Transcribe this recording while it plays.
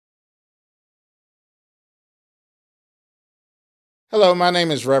Hello, my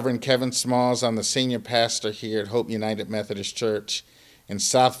name is Reverend Kevin Smalls. I'm the senior pastor here at Hope United Methodist Church in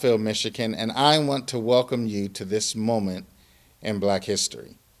Southfield, Michigan, and I want to welcome you to this moment in Black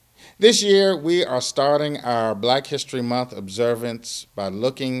History. This year, we are starting our Black History Month observance by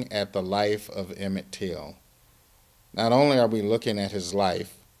looking at the life of Emmett Till. Not only are we looking at his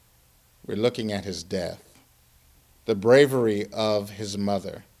life, we're looking at his death, the bravery of his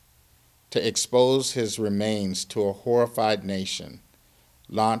mother to expose his remains to a horrified nation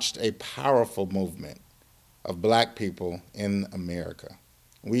launched a powerful movement of black people in America.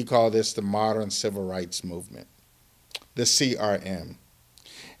 We call this the modern civil rights movement, the CRM.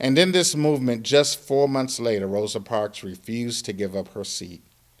 And in this movement, just 4 months later, Rosa Parks refused to give up her seat.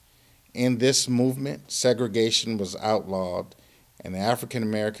 In this movement, segregation was outlawed, and the African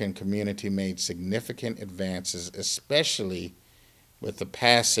American community made significant advances, especially with the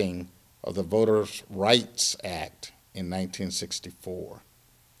passing of the Voters' Rights Act in 1964.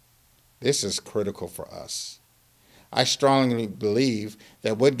 This is critical for us. I strongly believe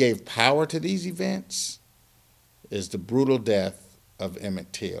that what gave power to these events is the brutal death of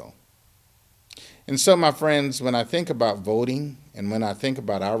Emmett Till. And so, my friends, when I think about voting and when I think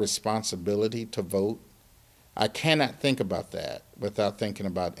about our responsibility to vote, I cannot think about that without thinking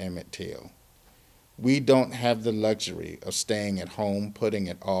about Emmett Till. We don't have the luxury of staying at home, putting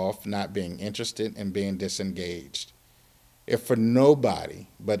it off, not being interested, and being disengaged. If for nobody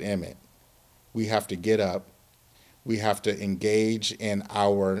but Emmett, we have to get up, we have to engage in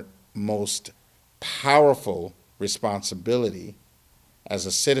our most powerful responsibility as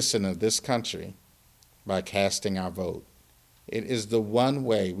a citizen of this country by casting our vote. It is the one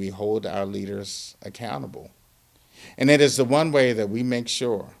way we hold our leaders accountable. And it is the one way that we make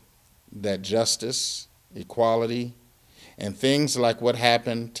sure that justice, equality, and things like what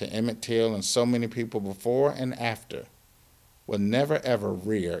happened to Emmett Till and so many people before and after will never ever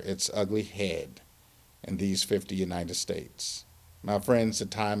rear its ugly head in these 50 United States. My friends, the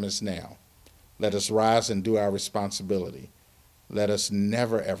time is now. Let us rise and do our responsibility. Let us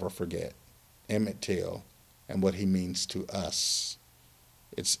never ever forget Emmett Till and what he means to us.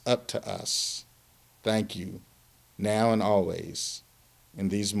 It's up to us. Thank you, now and always, in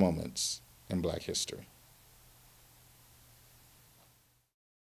these moments in Black history.